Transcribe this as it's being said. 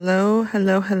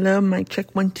Hello. Mic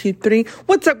check 1, 2, 3.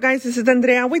 What's up, guys? This is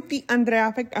Andrea with the Andrea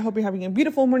Effect. I hope you're having a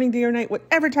beautiful morning, day, or night,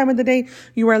 whatever time of the day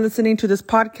you are listening to this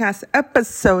podcast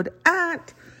episode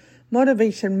at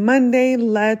Motivation Monday.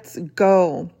 Let's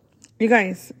go. You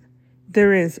guys,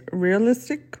 there is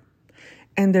realistic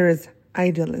and there is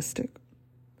idealistic.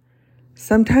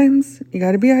 Sometimes you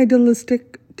got to be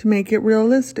idealistic to make it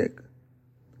realistic.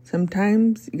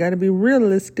 Sometimes you got to be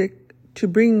realistic to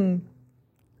bring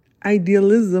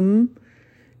idealism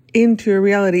into a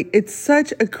reality. It's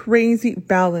such a crazy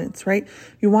balance, right?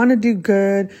 You want to do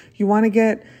good. You want to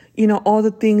get, all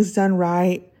the things done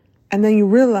right. And then you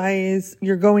realize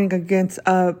you're going against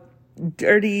a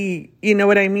dirty,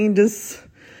 just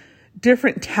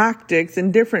different tactics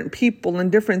and different people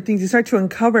and different things. You start to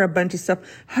uncover a bunch of stuff.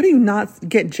 How do you not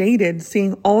get jaded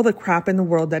seeing all the crap in the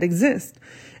world that exists?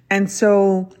 And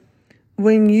so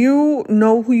when you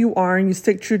know who you are and you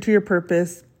stick true to your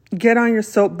purpose, get on your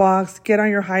soapbox, get on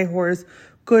your high horse,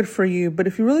 good for you. But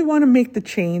if you really want to make the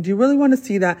change, you really want to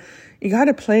see that, you got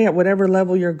to play at whatever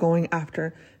level you're going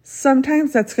after.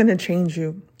 Sometimes that's going to change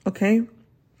you, okay?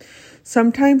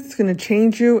 Sometimes it's going to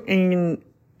change you. And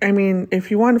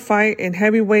if you want to fight in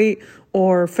heavyweight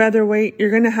or featherweight, you're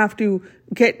going to have to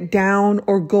get down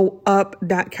or go up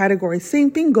that category. Same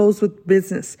thing goes with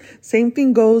business. Same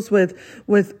thing goes with,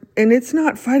 and it's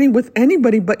not fighting with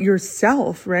anybody but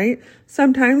yourself, right?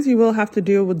 Sometimes you will have to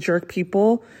deal with jerk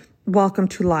people. Welcome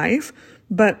to life.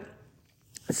 But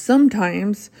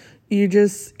sometimes you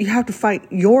have to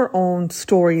fight your own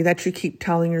story that you keep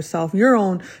telling yourself, your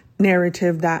own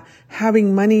narrative that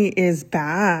having money is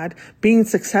bad. Being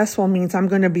successful means I'm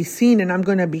going to be seen and I'm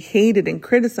going to be hated and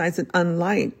criticized and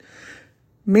unliked.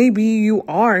 Maybe you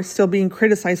are still being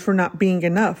criticized for not being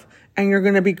enough, and you're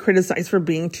going to be criticized for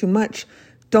being too much.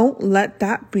 Don't let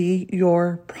that be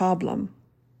your problem.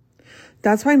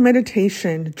 That's why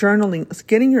meditation, journaling,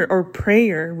 getting or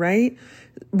prayer, right?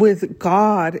 With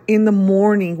God in the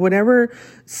morning, whatever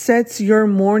sets your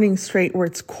morning straight, where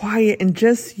it's quiet and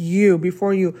just you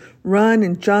before you run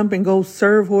and jump and go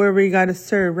serve whoever you got to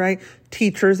serve, right?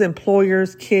 Teachers,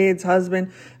 employers, kids,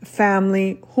 husband,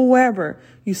 family, whoever.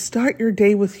 You start your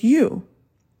day with you.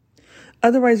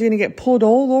 Otherwise, you're going to get pulled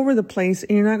all over the place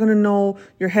and you're not going to know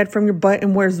your head from your butt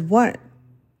and where's what.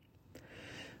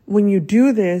 When you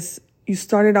do this, you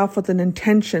started off with an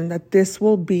intention that this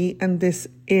will be and this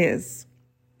is.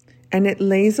 And it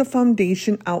lays a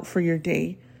foundation out for your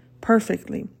day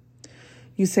perfectly.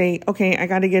 You say, okay, I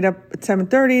got to get up at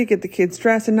 7:30, get the kids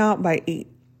dressed and out by 8.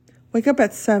 Wake up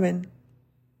at 7.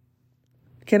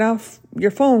 Get off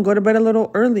your phone, go to bed a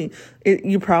little early.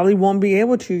 You probably won't be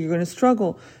able to. You're going to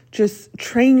struggle. Just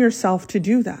train yourself to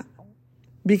do that,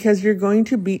 because you're going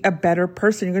to be a better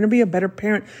person. You're going to be a better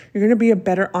parent. You're going to be a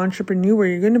better entrepreneur.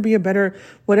 You're going to be a better,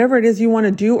 whatever it is you want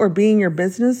to do or be in your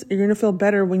business, you're going to feel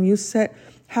better when you set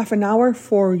half an hour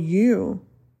for you.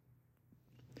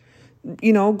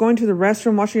 Going to the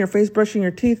restroom, washing your face, brushing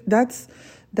your teeth,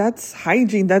 that's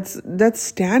hygiene. That's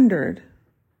standard.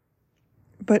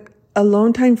 But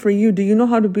alone time for you, do you know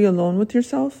how to be alone with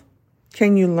yourself?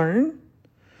 Can you learn?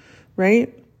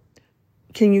 Right?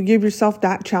 Can you give yourself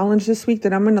that challenge this week,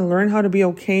 that I'm going to learn how to be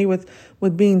okay with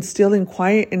being still and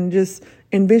quiet and just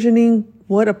envisioning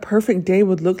what a perfect day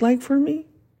would look like for me?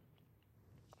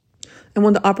 And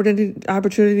when the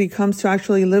opportunity comes to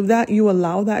actually live that, you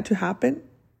allow that to happen.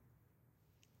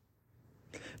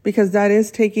 Because that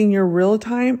is taking your real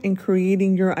time and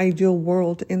creating your ideal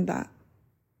world in that.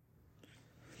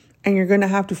 And you're going to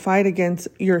have to fight against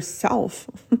yourself,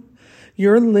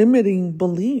 your limiting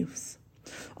beliefs.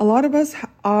 A lot of us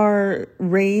are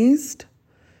raised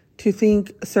to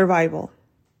think survival.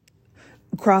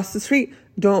 Cross the street.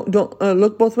 Don't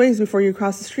look both ways before you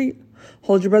cross the street.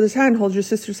 Hold your brother's hand. Hold your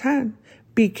sister's hand.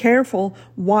 Be careful.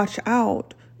 Watch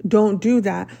out. Don't do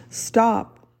that.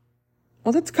 Stop.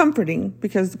 Well, that's comforting,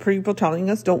 because the people telling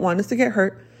us don't want us to get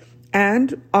hurt.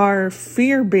 And our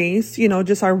fear-based,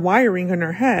 just our wiring in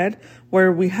our head,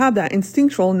 where we have that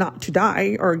instinctual not to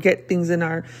die or get things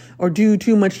or do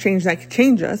too much change that could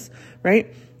change us,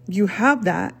 right? You have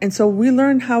that. And so we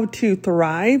learn how to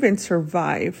thrive and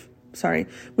survive.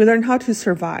 We learn how to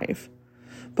survive,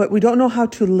 but we don't know how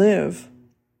to live,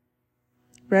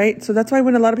 right? So that's why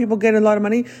when a lot of people get a lot of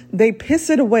money, they piss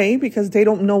it away because they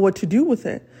don't know what to do with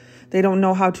it. They don't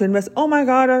know how to invest. Oh my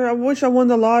God, I wish I won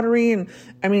the lottery.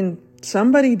 And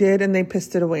somebody did and they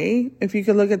pissed it away. If you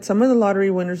could look at some of the lottery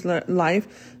winners'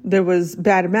 life, there was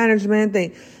bad management.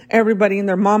 Everybody and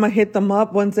their mama hit them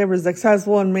up once they were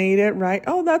successful and made it, right?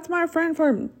 Oh, that's my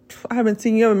friend I haven't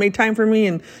seen you, haven't made time for me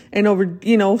in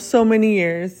over, so many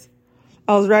years.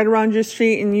 I was right around your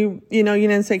street and you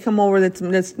didn't say, come over.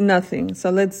 That's nothing. So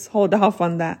let's hold off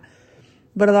on that.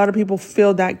 But a lot of people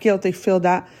feel that guilt. They feel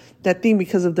that thing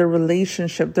because of their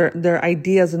relationship, their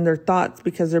ideas and their thoughts,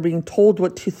 because they're being told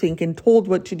what to think and told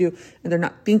what to do, and they're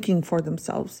not thinking for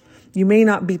themselves. You may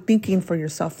not be thinking for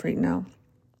yourself right now.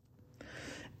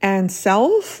 And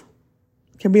self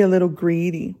can be a little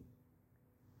greedy.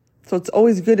 So it's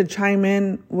always good to chime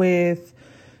in with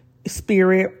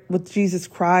Spirit, with Jesus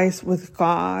Christ, with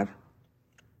God.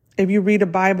 If you read a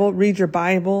Bible, read your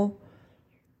Bible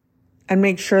and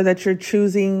make sure that you're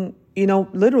choosing,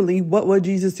 literally, what would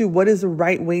Jesus do? What is the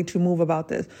right way to move about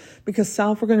this? Because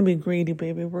self, we're going to be greedy,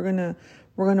 baby. We're going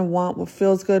to want what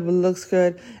feels good, what looks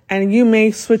good. And you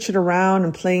may switch it around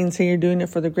and play and say you're doing it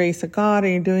for the grace of God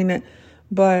and you're doing it,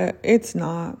 but it's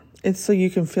not. It's so you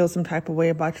can feel some type of way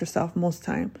about yourself most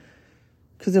time.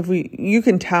 Because you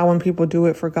can tell when people do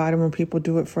it for God and when people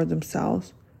do it for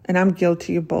themselves. And I'm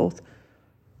guilty of both.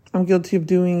 I'm guilty of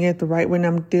doing it the right way, and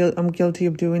I'm guilty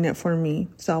of doing it for me,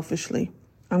 selfishly.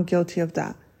 I'm guilty of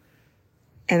that.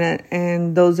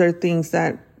 And those are things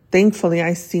that thankfully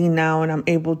I see now, and I'm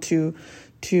able to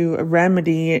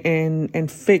remedy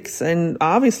and fix and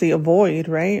obviously avoid,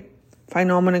 right? If I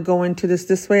know I'm going to go into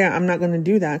this way, I'm not going to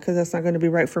do that because that's not going to be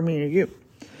right for me or you.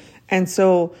 And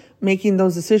so making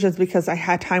those decisions, because I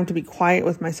had time to be quiet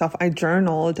with myself. I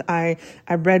journaled. I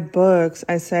read books.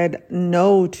 I said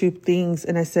no to things,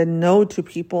 and I said no to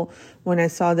people when I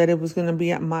saw that it was going to be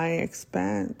at my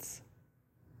expense.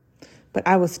 But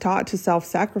I was taught to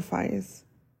self-sacrifice.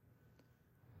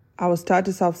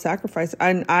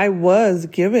 And I was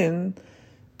given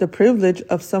the privilege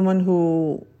of someone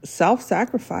who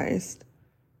self-sacrificed.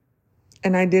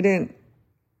 And I didn't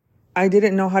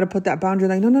know how to put that boundary.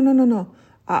 Like, no.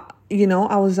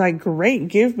 I was like, great,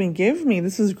 give me.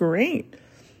 This is great.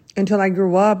 Until I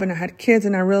grew up and I had kids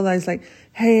and I realized like,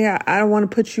 hey, I don't want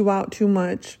to put you out too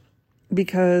much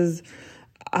because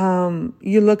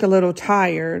you look a little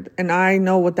tired, and I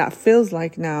know what that feels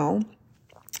like now.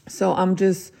 So I'm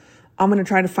going to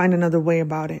try to find another way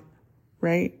about it.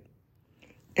 Right.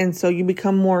 And so you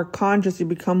become more conscious, you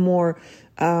become more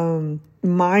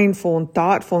mindful and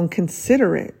thoughtful and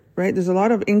considerate. Right? There's a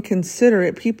lot of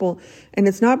inconsiderate people, and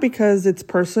it's not because it's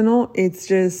personal. It's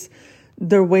just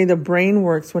the way the brain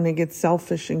works when it gets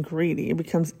selfish and greedy. It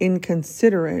becomes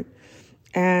inconsiderate.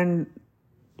 And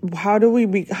how do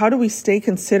we stay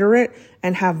considerate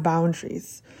and have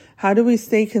boundaries? How do we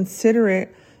stay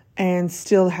considerate and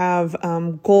still have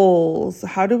goals?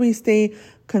 How do we stay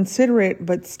considerate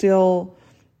but still,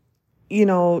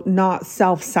 not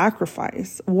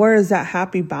self-sacrifice? Where is that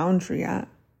happy boundary at?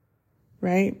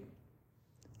 Right?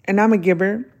 And I'm a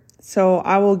giver, so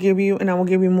I will give you, and I will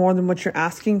give you more than what you're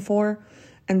asking for.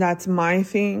 And that's my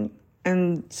thing.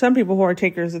 And some people who are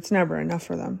takers, it's never enough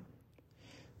for them.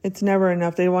 It's never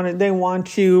enough. They want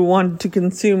to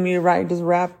consume you, right? Just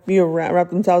wrap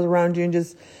themselves around you and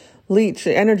just leech.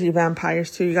 Energy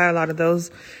vampires too. You got a lot of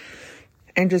those.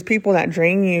 And just people that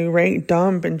drain you, right?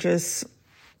 Dump and just,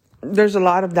 there's a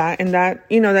lot of that. And that,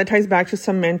 that ties back to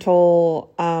some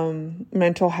mental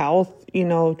health,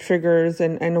 triggers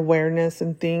and awareness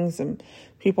and things, and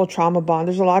people trauma bond.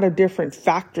 There's a lot of different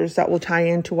factors that will tie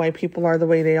into why people are the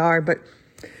way they are, but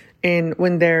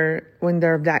when they're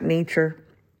of that nature.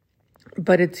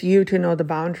 But it's you to know the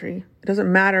boundary. It doesn't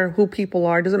matter who people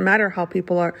are. It doesn't matter how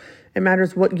people are. It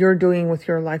matters what you're doing with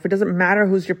your life. It doesn't matter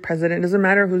who's your president. It doesn't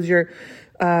matter who's your,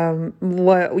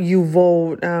 what you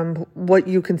vote, what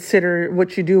you consider,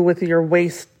 what you do with your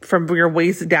waist, from your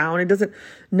waist down.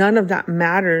 None of that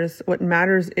matters. What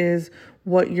matters is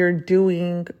what you're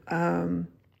doing, to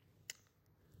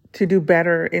do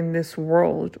better in this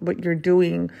world. What you're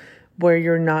doing where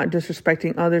you're not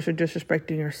disrespecting others or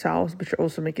disrespecting yourselves, but you're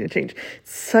also making a change.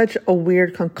 It's such a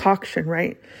weird concoction,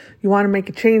 right? You want to make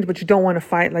a change, but you don't want to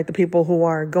fight like the people who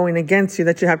are going against you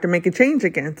that you have to make a change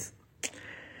against.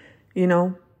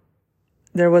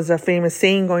 There was a famous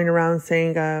saying going around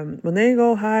saying, when they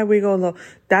go high, we go low.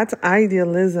 That's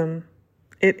idealism.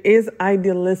 It is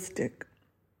idealistic,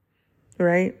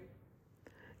 right?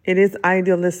 It is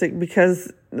idealistic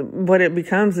because what it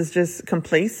becomes is just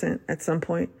complacent at some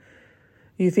point.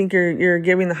 You think you're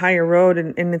giving the higher road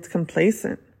and it's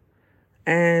complacent.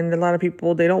 And a lot of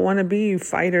people, they don't want to be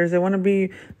fighters. They want to be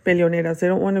peleoneras. They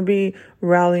don't want to be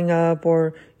rallying up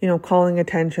or, calling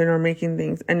attention or making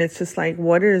things. And it's just like,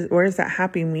 where is that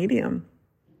happy medium?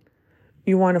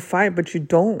 You want to fight, but you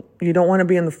don't. You don't want to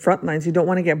be on the front lines. You don't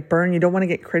want to get burned. You don't want to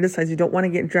get criticized. You don't want to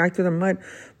get dragged through the mud.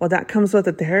 Well, that comes with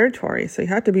the territory. So you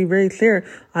have to be very clear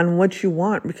on what you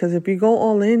want, because if you go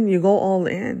all in, you go all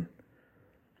in.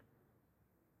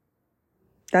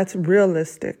 That's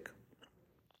realistic.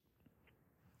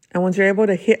 And once you're able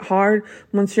to hit hard,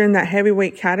 once you're in that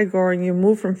heavyweight category and you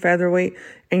move from featherweight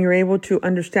and you're able to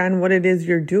understand what it is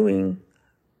you're doing,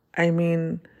 I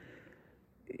mean,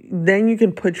 then you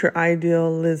can put your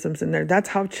idealisms in there. That's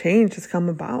how change has come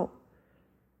about.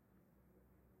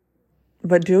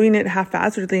 But doing it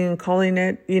haphazardly and calling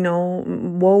it,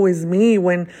 woe is me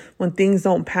when things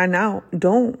don't pan out.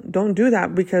 Don't do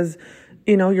that, because,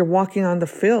 you're walking on the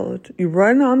field. You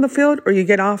run on the field or you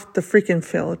get off the freaking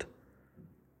field.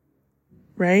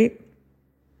 Right?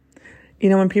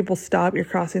 When people stop, you're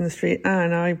crossing the street. I don't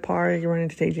know, you park, you're running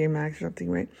to TJ Maxx or something,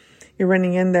 right? You're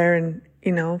running in there and,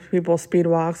 people speed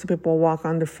walk, so people walk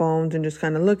on their phones and just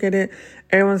kind of look at it.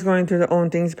 Everyone's going through their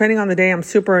own things. Depending on the day, I'm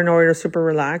super annoyed or super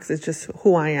relaxed. It's just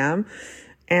who I am.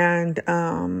 And,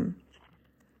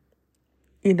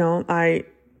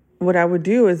 what I would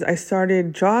do is I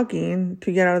started jogging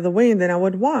to get out of the way, and then I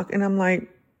would walk. And I'm like,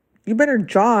 you better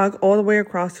jog all the way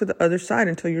across to the other side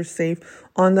until you're safe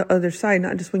on the other side,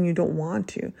 not just when you don't want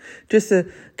to. Just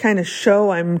to kind of show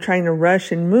I'm trying to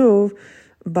rush and move,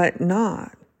 but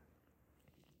not.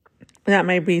 That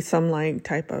might be some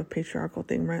type of patriarchal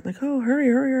thing, right? Like, oh,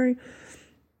 hurry.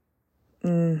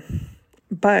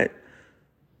 But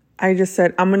I just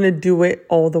said, I'm going to do it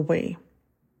all the way.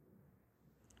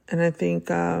 And I think,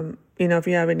 if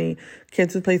you have any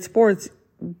kids who play sports,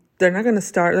 they're going to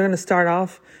start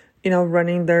off,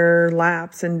 running their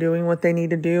laps and doing what they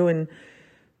need to do. And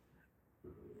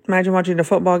imagine watching a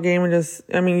football game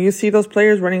and you see those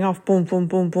players running off, boom, boom,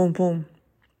 boom, boom, boom.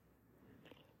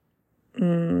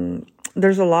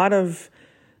 There's a lot of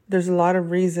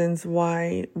reasons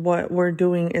why what we're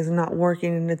doing is not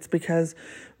working, and it's because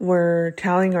we're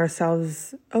telling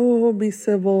ourselves, oh, be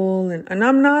civil, and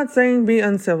I'm not saying be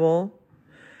uncivil,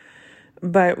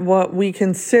 but what we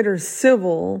consider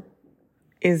civil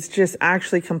is just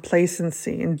actually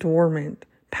complacency and dormant,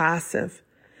 passive.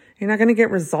 You're not going to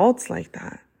get results like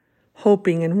that.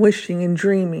 Hoping and wishing and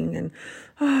dreaming and,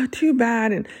 oh, too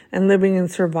bad, and living in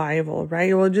survival,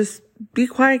 right? Well, just be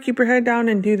quiet, keep your head down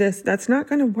and do this. That's not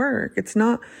going to work. It's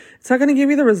not going to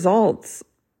give you the results.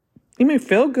 You may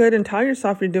feel good and tell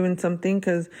yourself you're doing something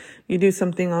because you do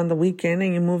something on the weekend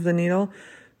and you move the needle,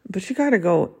 but you got to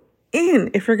go in.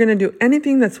 If you're going to do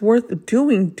anything that's worth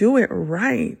doing, do it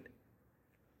right.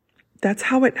 That's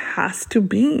how it has to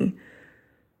be.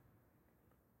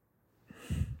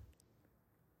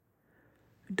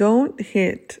 Don't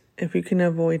hit if you can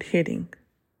avoid hitting.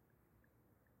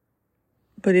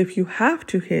 But if you have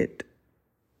to hit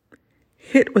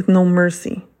with no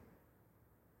mercy.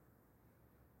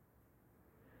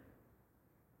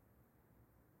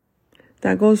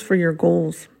 That goes for your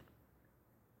goals.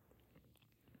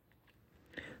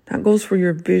 That goes for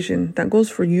your vision. That goes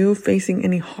for you facing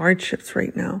any hardships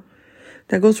right now.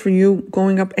 That goes for you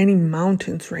going up any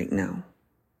mountains right now.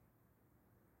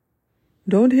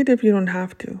 Don't hit if you don't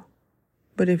have to.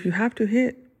 But if you have to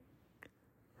hit,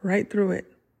 right through it.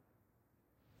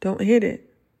 Don't hit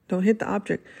it. Don't hit the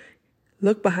object.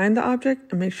 Look behind the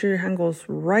object and make sure your hand goes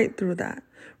right through that.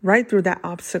 Right through that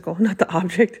obstacle. Not the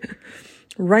object.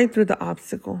 Right through the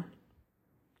obstacle.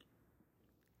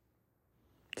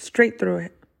 Straight through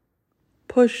it.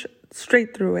 Push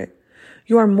straight through it.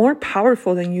 You are more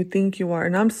powerful than you think you are.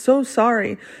 And I'm so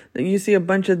sorry that you see a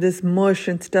bunch of this mush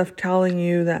and stuff telling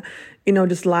you that,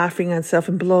 just laughing at stuff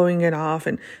and blowing it off.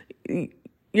 And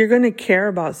you're going to care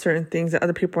about certain things that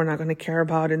other people are not going to care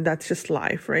about. And that's just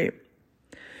life, right?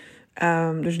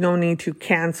 There's no need to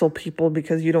cancel people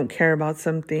because you don't care about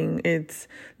something. It's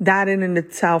that in and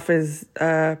itself is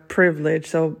privilege.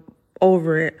 So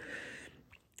over it.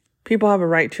 People have a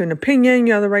right to an opinion.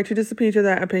 You have the right to disagree to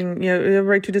that opinion. You have the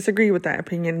right to disagree with that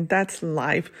opinion. That's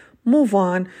life. Move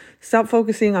on. Stop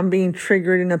focusing on being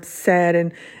triggered and upset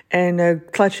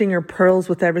and clutching your pearls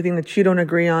with everything that you don't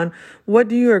agree on. What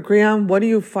do you agree on? What do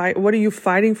you fight? What are you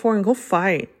fighting for? And go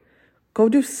fight. Go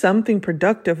do something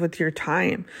productive with your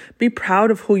time. Be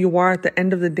proud of who you are at the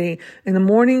end of the day. In the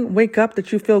morning, wake up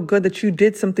that you feel good, that you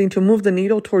did something to move the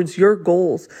needle towards your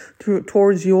goals,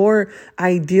 towards your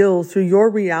ideals, through your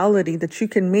reality, that you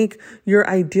can make your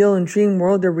ideal and dream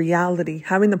world a reality.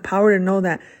 Having the power to know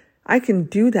that I can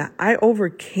do that. I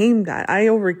overcame that. I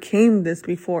overcame this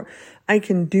before. I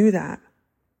can do that.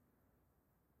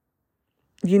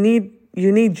 You need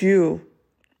you.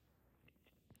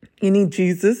 You need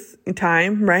Jesus in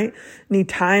time, right? You need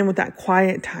time with that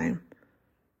quiet time.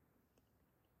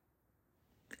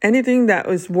 Anything that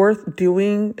is worth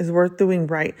doing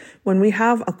right. When we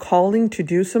have a calling to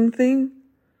do something,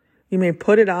 you may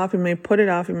put it off, you may put it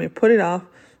off, you may put it off.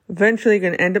 Eventually you're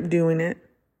going to end up doing it.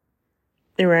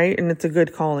 right? And it's a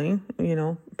good calling,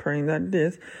 praying that it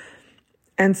is.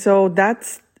 And so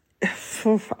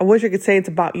I wish I could say it's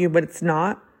about you, but it's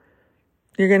not.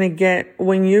 You're going to get,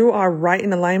 when you are right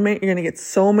in alignment, you're going to get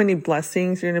so many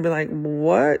blessings. You're going to be like,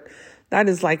 what? That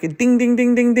is like a ding, ding,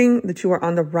 ding, ding, ding, that you are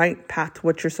on the right path to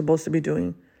what you're supposed to be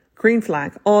doing. Green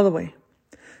flag all the way.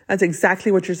 That's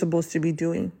exactly what you're supposed to be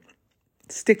doing.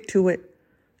 Stick to it.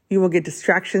 You will get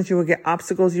distractions. You will get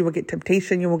obstacles. You will get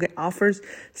temptation. You will get offers.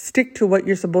 Stick to what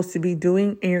you're supposed to be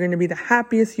doing, and you're going to be the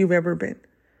happiest you've ever been.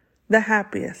 The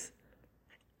happiest.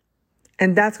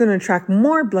 And that's going to attract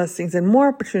more blessings and more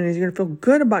opportunities. You're going to feel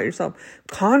good about yourself,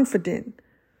 confident.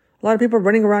 A lot of people are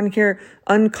running around here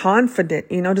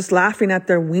unconfident, just laughing at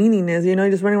their weeniness,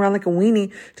 just running around like a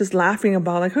weenie, just laughing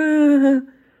about like,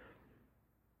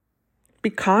 Be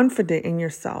confident in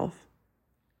yourself.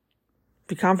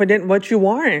 Be confident in what you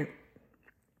aren't.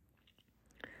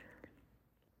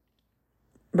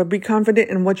 But be confident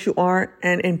in what you are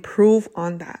and improve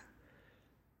on that.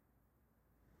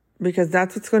 Because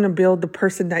that's what's going to build the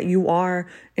person that you are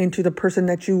into the person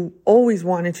that you always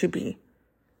wanted to be.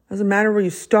 Doesn't matter where you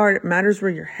start. It matters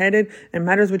where you're headed. It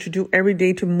matters what you do every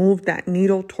day to move that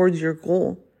needle towards your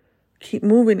goal. Keep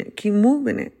moving it. Keep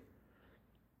moving it.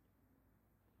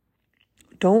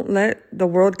 Don't let the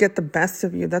world get the best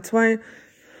of you. That's why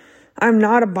I'm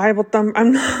not a Bible thump.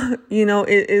 I'm not,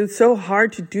 it's so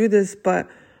hard to do this, but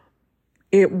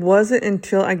it wasn't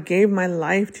until I gave my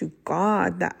life to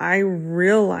God that I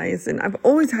realized, and I've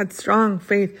always had strong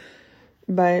faith,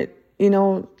 but,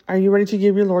 are you ready to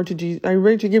give your Lord to Jesus? Are you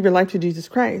ready to give your life to Jesus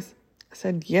Christ? I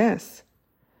said, yes.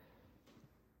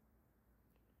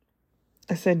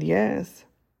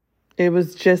 It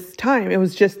was just time. It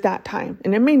was just that time.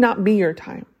 And it may not be your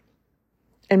time.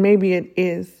 And maybe it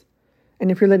is.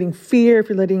 And if you're letting fear, if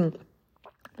you're letting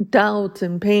doubts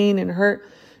and pain and hurt,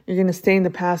 you're going to stay in the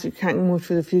past. You can't move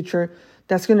to the future.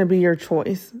 That's going to be your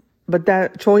choice. But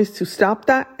that choice to stop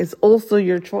that is also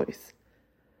your choice.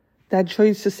 That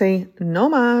choice to say, no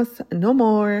mas, no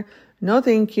more, no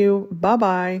thank you,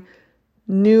 bye-bye.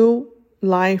 New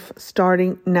life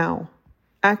starting now.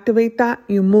 Activate that.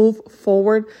 You move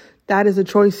forward. That is a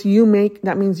choice you make.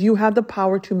 That means you have the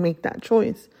power to make that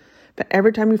choice. But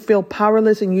every time you feel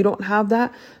powerless and you don't have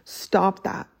that, stop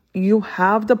that. You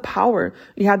have the power.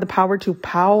 You have the power to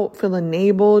pout, feel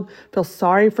enabled, feel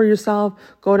sorry for yourself,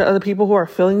 go to other people who are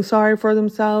feeling sorry for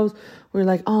themselves. We're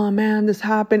like, oh man, this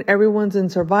happened. Everyone's in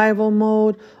survival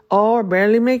mode or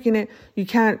barely making it. You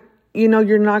can't,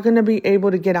 you're not going to be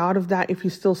able to get out of that if you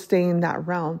still stay in that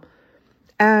realm.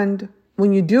 And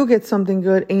when you do get something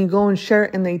good and you go and share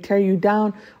it and they tear you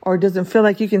down, or it doesn't feel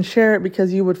like you can share it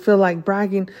because you would feel like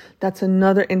bragging, that's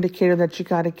another indicator that you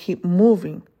got to keep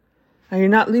moving. And you're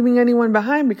not leaving anyone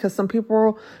behind, because some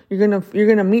people, you're going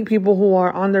to meet people who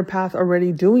are on their path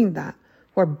already doing that,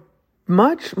 who are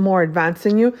much more advanced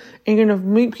than you. And you're going to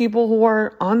meet people who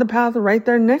are on the path right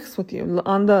there next with you,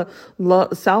 on the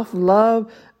self-love,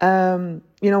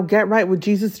 get right with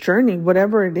Jesus journey,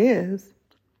 whatever it is.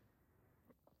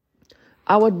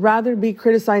 I would rather be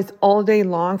criticized all day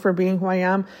long for being who I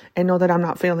am and know that I'm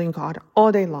not failing God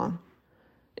all day long.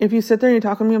 If you sit there and you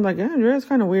talk to me, I'm like, yeah, Andrea's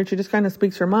kind of weird. She just kind of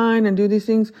speaks her mind and do these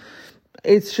things.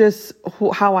 It's just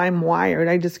how I'm wired.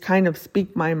 I just kind of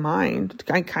speak my mind.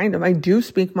 I do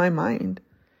speak my mind.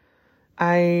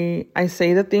 I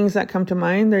say the things that come to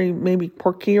mind. They may be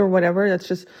quirky or whatever. That's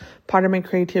just part of my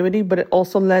creativity. But it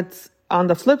also on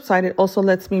the flip side, it also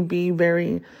lets me be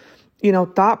very,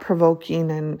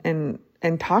 thought-provoking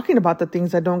and talking about the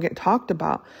things that don't get talked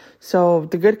about. So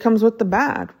the good comes with the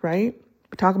bad, right?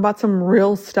 We talk about some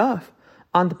real stuff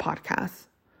on the podcast.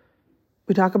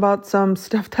 We talk about some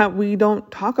stuff that we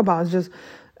don't talk about. It's just,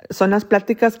 son las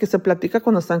pláticas que se platica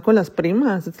cuando están con las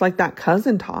primas. It's like that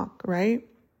cousin talk, right?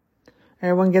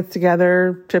 Everyone gets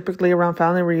together, typically around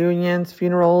family reunions,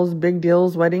 funerals, big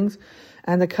deals, weddings,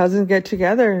 and the cousins get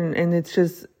together, and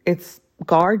it's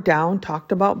guard down,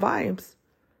 talked about vibes.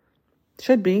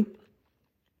 Should be.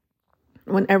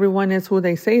 When everyone is who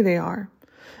they say they are.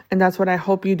 And that's what I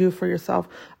hope you do for yourself.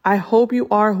 I hope you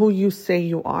are who you say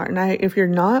you are. And if you're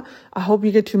not, I hope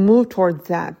you get to move towards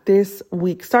that this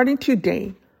week, starting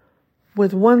today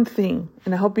with one thing.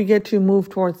 And I hope you get to move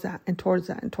towards that and towards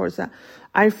that and towards that.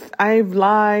 I've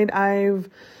lied.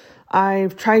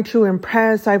 I've tried to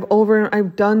impress.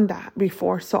 I've done that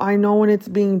before. So I know when it's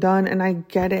being done, and I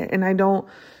get it. And I don't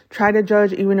try to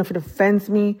judge, even if it offends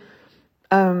me.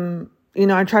 I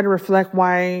try to reflect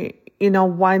why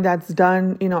that's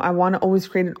done. I want to always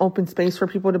create an open space for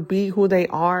people to be who they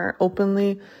are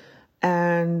openly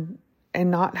and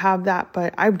not have that.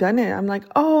 But I've done it. I'm like,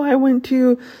 oh, I went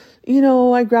to,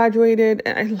 I graduated,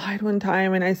 and I lied one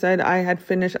time and I said I had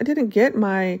finished. I didn't get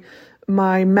my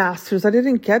master's. I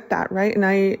didn't get that, right?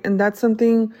 And that's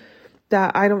something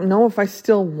that I don't know if I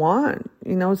still want.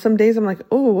 Some days I'm like,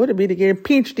 oh, what would it be to get a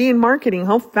PhD in marketing?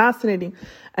 How fascinating.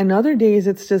 And other days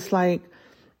it's just like,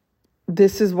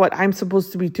 this is what I'm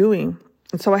supposed to be doing.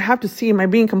 And so I have to see, am I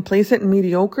being complacent and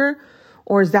mediocre,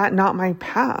 or is that not my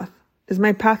path? Is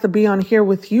my path to be on here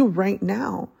with you right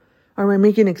now? Or am I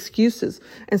making excuses?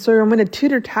 And so I'm going to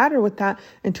teeter-tatter with that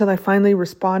until I finally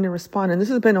respond. And this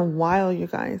has been a while, you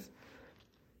guys.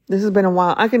 This has been a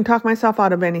while. I can talk myself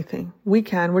out of anything. We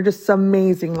can. We're just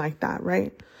amazing like that,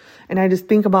 right? And I just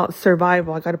think about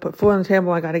survival. I got to put food on the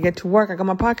table. I got to get to work. I got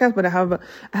my podcast, but I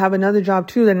have another job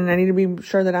too. And I need to be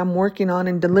sure that I'm working on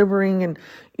and delivering and,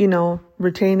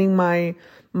 retaining my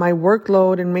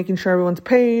workload and making sure everyone's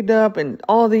paid up and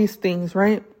all these things,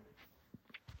 right?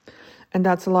 And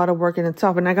that's a lot of work in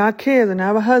itself. And I got kids and I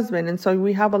have a husband. And so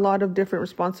we have a lot of different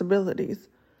responsibilities.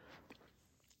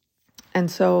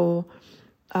 And so,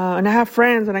 and I have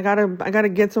friends and I gotta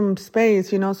get some space,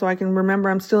 so I can remember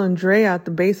I'm still Andrea at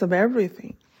the base of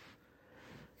everything.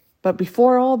 But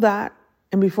before all that,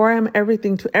 and before I'm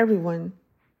everything to everyone,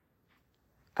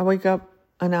 I wake up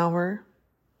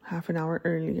half an hour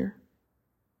earlier.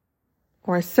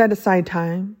 Or I set aside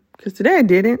time, because today I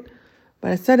didn't.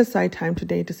 But I set aside time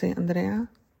today to say, Andrea,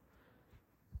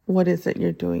 what is it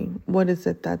you're doing? What is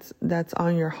it that's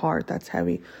on your heart, that's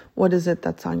heavy? What is it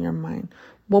that's on your mind?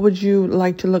 What would you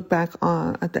like to look back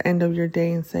on at the end of your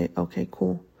day and say, okay,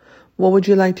 cool. What would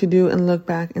you like to do and look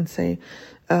back and say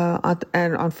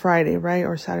on Friday, right?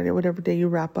 Or Saturday, whatever day you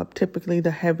wrap up, typically the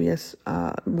heaviest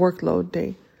workload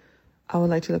day. I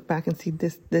would like to look back and see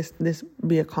this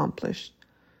be accomplished.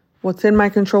 What's in my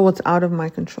control? What's out of my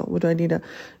control? What do I need to,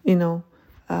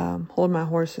 hold my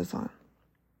horses on?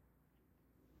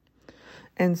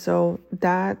 And so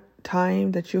that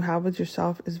time that you have with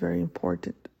yourself is very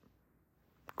important.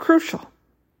 Crucial.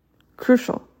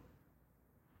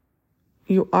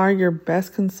 You are your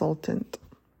best consultant.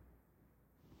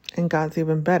 And God's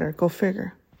even better. Go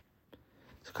figure.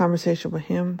 So conversation with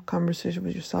him, conversation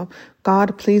with yourself.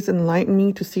 God, please enlighten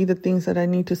me to see the things that I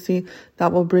need to see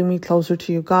that will bring me closer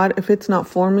to you. God, if it's not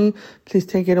for me, please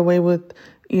take it away with,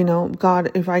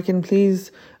 God, if I can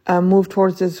please move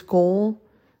towards this goal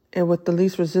and with the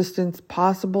least resistance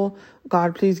possible.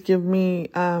 God, please give me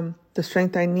the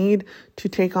strength I need to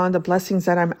take on the blessings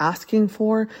that I'm asking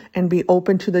for and be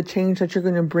open to the change that you're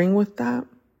going to bring with that.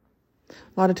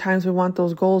 A lot of times we want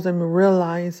those goals and we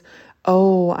realize,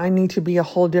 oh, I need to be a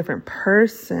whole different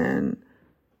person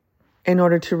in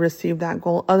order to receive that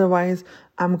goal. Otherwise,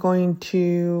 I'm going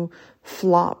to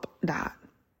flop that.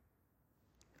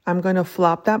 I'm going to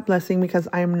flop that blessing because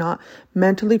I am not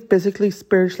mentally, physically,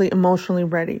 spiritually, emotionally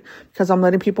ready. Because I'm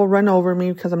letting people run over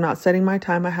me, because I'm not setting my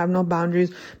time. I have no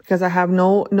boundaries, because I have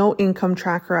no income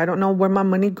tracker. I don't know where my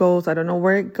money goes. I don't know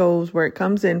where it goes, where it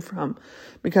comes in from,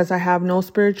 because I have no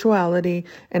spirituality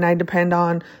and I depend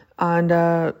on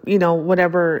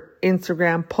whatever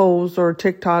Instagram post or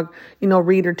TikTok,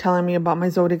 reader telling me about my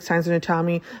zodiac signs and telling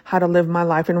me how to live my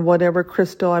life, and whatever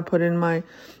crystal I put in my,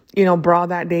 bra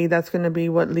that day, that's going to be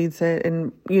what leads it.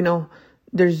 And,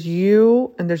 there's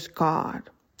you and there's God.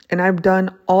 And I've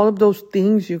done all of those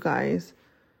things, you guys.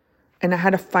 And I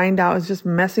had to find out, it's just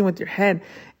messing with your head.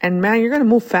 And man, you're going to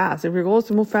move fast. If your goal is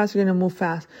to move fast, you're going to move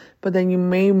fast. But then you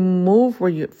may move where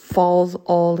it falls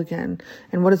all again.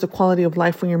 And what is the quality of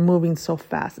life when you're moving so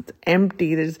fast? It's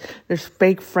empty. There's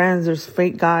fake friends. There's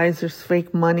fake guys. There's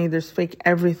fake money. There's fake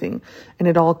everything. And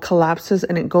it all collapses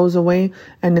and it goes away.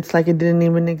 And it's like it didn't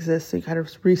even exist. So you got to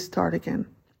restart again.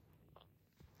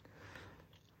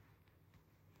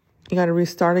 You got to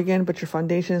restart again, but your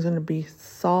foundation is going to be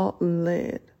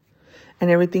solid. And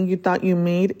everything you thought you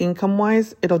made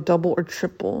income-wise, it'll double or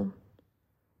triple.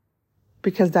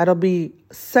 Because that'll be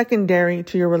secondary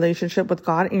to your relationship with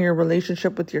God and your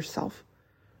relationship with yourself.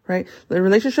 Right? The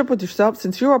relationship with yourself,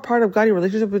 since you are part of God, your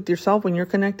relationship with yourself, when you're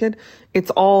connected,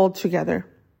 it's all together.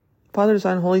 Father,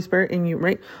 Son, Holy Spirit in you,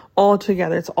 right? All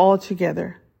together. It's all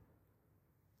together.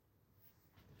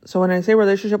 So when I say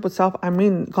relationship with self, I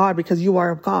mean God, because you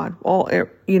are of God.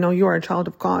 You are a child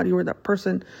of God. You are that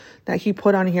person that he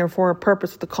put on here for a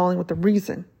purpose, with a calling, with a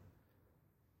reason.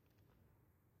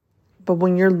 But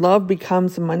when your love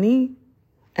becomes money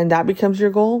and that becomes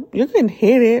your goal, you can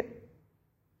hit it.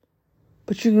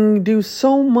 But you can do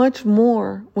so much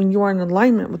more when you are in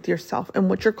alignment with yourself and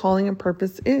what your calling and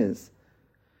purpose is.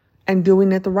 And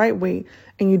doing it the right way.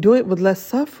 And you do it with less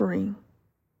suffering.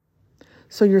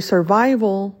 So your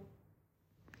survival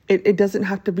It doesn't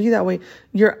have to be that way.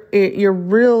 Your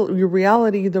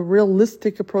reality, the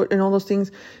realistic approach and all those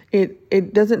things,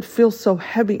 it doesn't feel so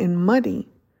heavy and muddy.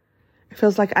 It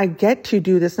feels like I get to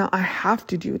do this. Now I have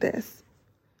to do this.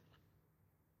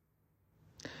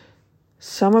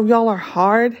 Some of y'all are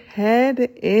hard-headed.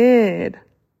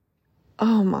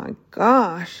 Oh my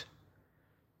gosh.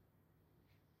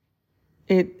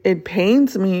 It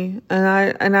pains me,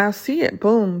 and I'll see it.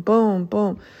 Boom, boom,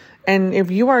 boom. And if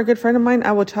you are a good friend of mine,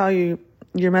 I will tell you,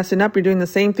 you're messing up. You're doing the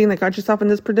same thing that got yourself in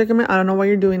this predicament. I don't know why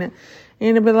you're doing it.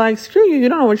 And it'll be like, screw you. You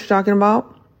don't know what you're talking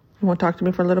about. You won't talk to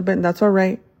me for a little bit, and that's all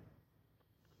right.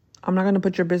 I'm not going to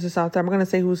put your business out there. I'm going to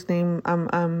say whose name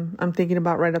I'm thinking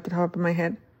about right at the top of my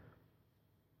head.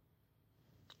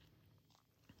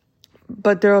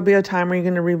 But there will be a time where you're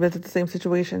going to revisit the same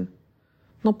situation.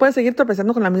 No puedes seguir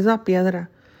tropezando con la misma piedra.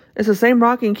 It's the same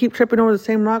rock and you keep tripping over the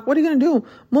same rock. What are you going to do?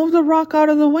 Move the rock out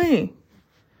of the way.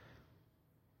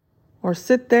 Or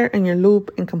sit there in your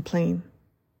loop and complain.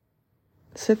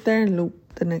 Sit there and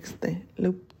loop the next day.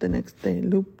 Loop the next day.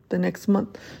 Loop the next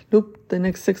month. Loop the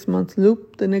next 6 months.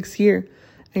 Loop the next year.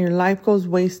 And your life goes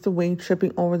waste away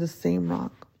tripping over the same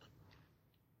rock.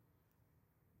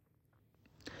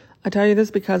 I tell you this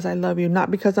because I love you,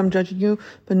 not because I'm judging you,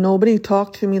 but nobody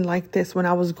talked to me like this when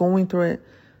I was going through it.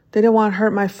 They didn't want to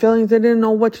hurt my feelings. They didn't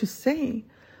know what to say.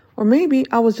 Or maybe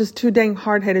I was just too dang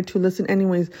hard-headed to listen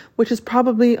anyways, which is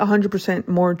probably 100%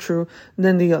 more true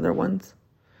than the other ones.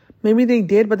 Maybe they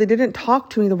did, but they didn't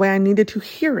talk to me the way I needed to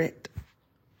hear it.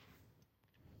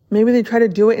 Maybe they tried to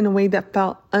do it in a way that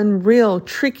felt unreal,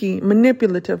 tricky,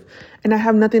 manipulative. And I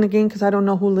have nothing against because I don't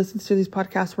know who listens to these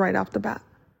podcasts right off the bat.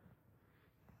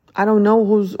 I don't know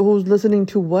who's listening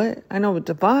to what. I know a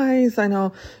device. I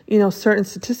know, certain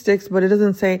statistics, but it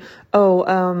doesn't say,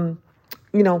 Pancho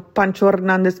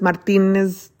Hernandez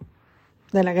Martinez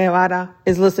de la Guevara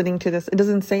is listening to this. It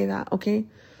doesn't say that, okay?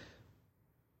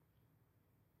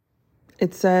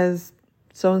 It says,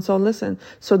 so-and-so listen.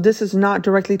 So this is not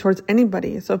directly towards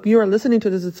anybody. So if you are listening to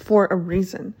this, it's for a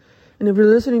reason. And if you're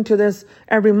listening to this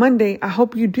every Monday, I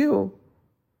hope you do.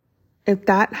 If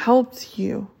that helps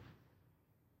you.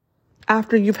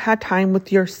 After you've had time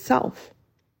with yourself.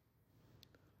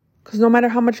 Because no matter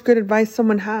how much good advice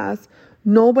someone has,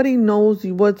 nobody knows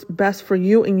what's best for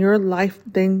you in your life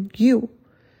than you.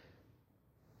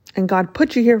 And God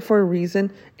put you here for a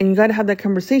reason, and you got to have that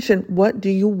conversation. What do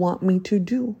you want me to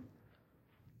do?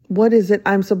 What is it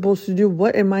I'm supposed to do?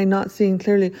 What am I not seeing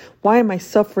clearly? Why am I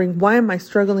suffering? Why am I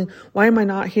struggling? Why am I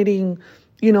not hitting,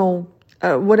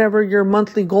 whatever your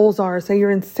monthly goals are? Say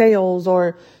you're in sales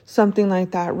or something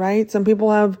like that, right? Some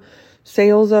people have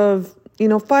sales of,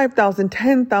 $5,000,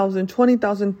 $10,000,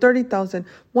 $20,000, $30,000,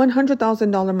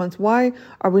 $100,000 months. Why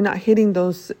are we not hitting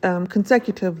those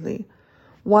consecutively?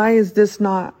 Why is this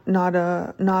not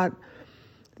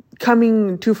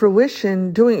coming to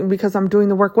fruition because I'm doing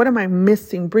the work? What am I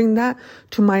missing? Bring that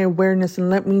to my awareness and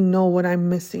let me know what I'm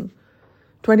missing.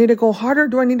 Do I need to go harder?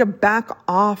 Do I need to back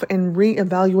off and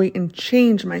reevaluate and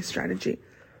change my strategy?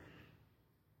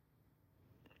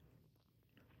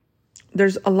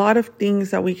 There's a lot of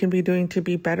things that we can be doing to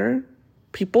be better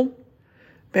people,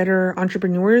 better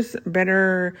entrepreneurs,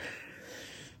 better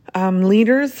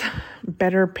leaders,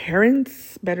 better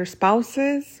parents, better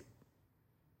spouses.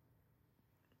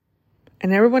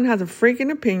 And everyone has a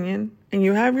freaking opinion, and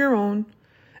you have your own.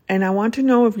 And I want to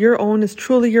know if your own is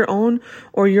truly your own,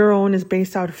 or your own is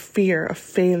based out of fear of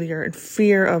failure and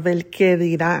fear of el que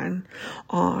dirán.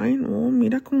 Ay, no,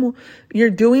 mira como you're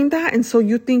doing that. And so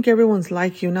you think everyone's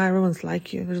like you. Not everyone's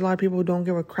like you. There's a lot of people who don't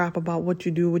give a crap about what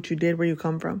you do, what you did, where you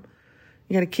come from.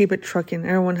 You got to keep it trucking.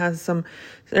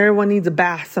 Everyone needs a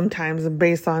bath sometimes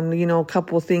based on, a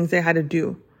couple of things they had to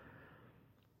do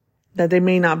that they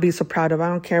may not be so proud of. I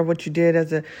don't care what you did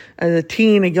as a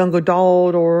teen, a young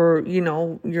adult, or,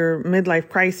 your midlife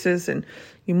crisis, and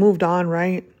you moved on,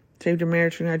 right? Saved your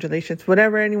marriage, congratulations.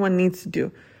 Whatever anyone needs to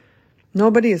do.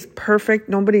 Nobody is perfect.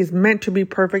 Nobody is meant to be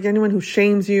perfect. Anyone who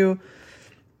shames you,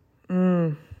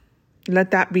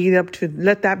 let that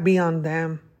be on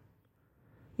them.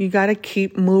 You got to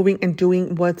keep moving and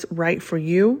doing what's right for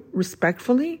you,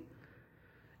 respectfully.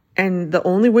 And the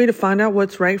only way to find out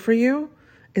what's right for you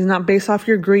is not based off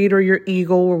your greed or your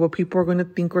ego or what people are going to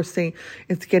think or say.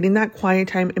 It's getting that quiet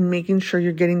time and making sure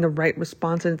you're getting the right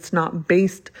response. And it's not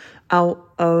based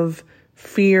out of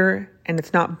fear, and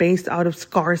it's not based out of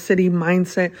scarcity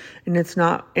mindset, and it's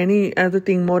not any other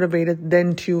thing motivated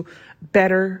than to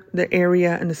better the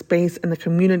area and the space and the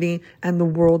community and the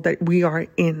world that we are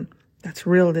in. That's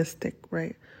realistic,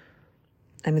 right?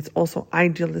 And it's also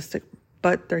idealistic.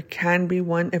 but there can be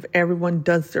one if everyone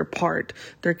does their part.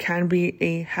 There can be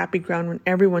a happy ground when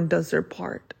everyone does their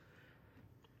part.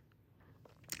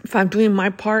 If I'm doing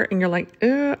my part and you're like,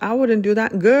 I wouldn't do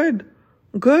that. Good.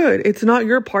 It's not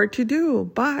your part to do.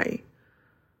 Bye.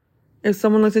 If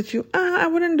someone looks at you, I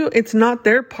wouldn't do it. It's not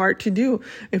their part to do.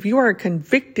 If you are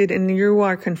convicted and you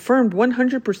are confirmed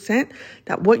 100%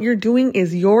 that what you're doing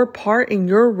is your part in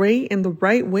your way, in the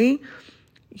right way,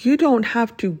 you don't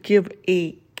have to give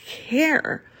a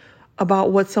care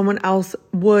about what someone else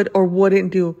would or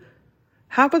wouldn't do.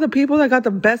 Half of the people that got the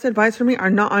best advice from me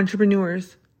are not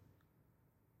entrepreneurs.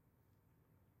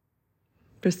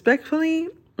 Respectfully,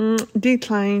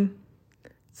 decline.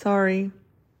 Sorry.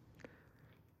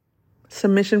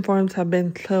 Submission forms have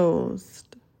been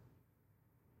closed.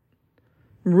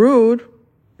 Rude,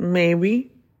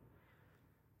 maybe.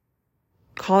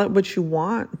 Call it what you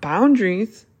want.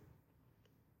 Boundaries.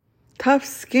 Tough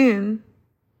skin.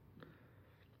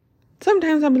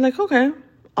 Sometimes I'll be like, okay,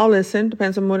 I'll listen.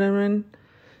 Depends on what I'm in.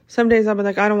 Some days I'll be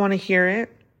like, I don't want to hear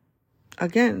it.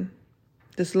 Again,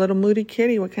 this little moody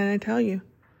kitty, what can I tell you?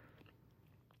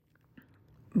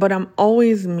 But I'm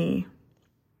always me.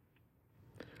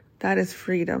 That is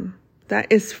freedom.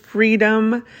 That is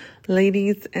freedom,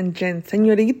 ladies and gents,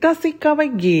 señoritas y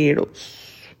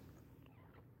caballeros.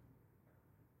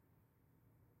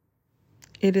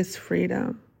 It is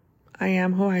freedom. I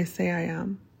am who I say I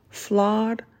am.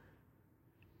 Flawed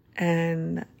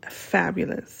and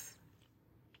fabulous.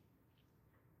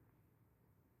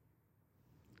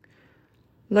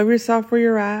 Love yourself where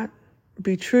you're at.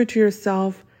 Be true to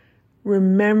yourself.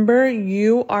 Remember,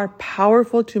 you are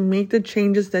powerful to make the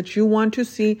changes that you want to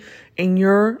see in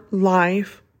your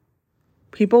life.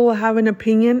 People will have an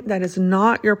opinion that is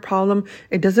not your problem.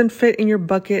 It doesn't fit in your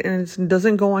bucket and it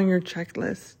doesn't go on your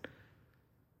checklist.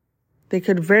 They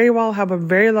could very well have a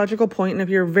very logical point. And if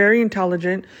you're very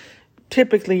intelligent,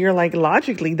 typically you're like,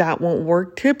 logically, that won't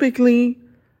work. Typically,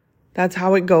 that's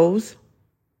how it goes.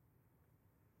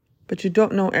 But you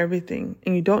don't know everything,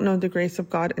 and you don't know the grace of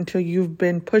God until you've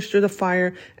been pushed through the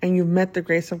fire and you've met the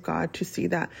grace of God to see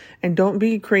that. And don't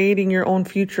be creating your own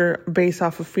future based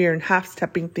off of fear and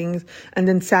half-stepping things and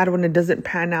then sad when it doesn't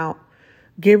pan out.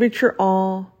 Give it your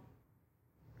all.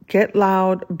 Get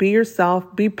loud. Be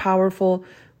yourself. Be powerful.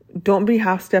 Don't be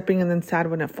half-stepping and then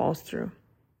sad when it falls through.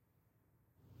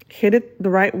 Hit it the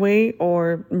right way,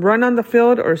 or run on the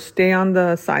field, or stay on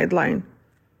the sideline.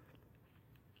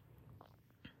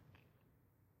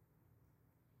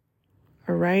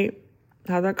 All right.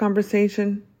 Have that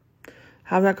conversation.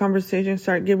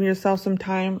 Start giving yourself some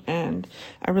time. And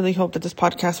I really hope that this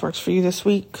podcast works for you this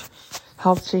week.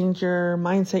 Helps change your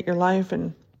mindset, your life,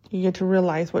 and you get to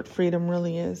realize what freedom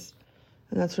really is.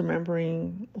 And that's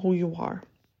remembering who you are.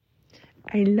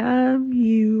 I love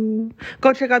you.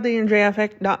 Go check out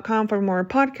theandreaeffect.com for more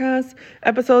podcast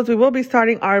episodes. We will be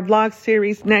starting our vlog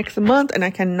series next month, and I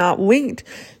cannot wait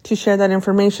to share that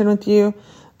information with you.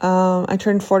 I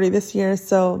turned 40 this year,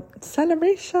 so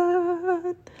celebration.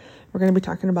 We're going to be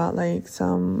talking about like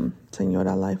some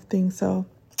señora life things. So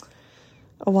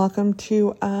welcome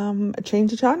to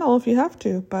change the channel if you have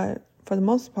to. But for the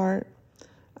most part,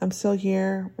 I'm still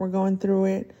here. We're going through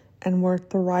it and we're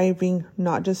thriving,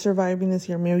 not just surviving this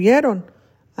year. Me oyeron.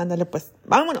 Ándale pues,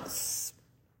 vámonos.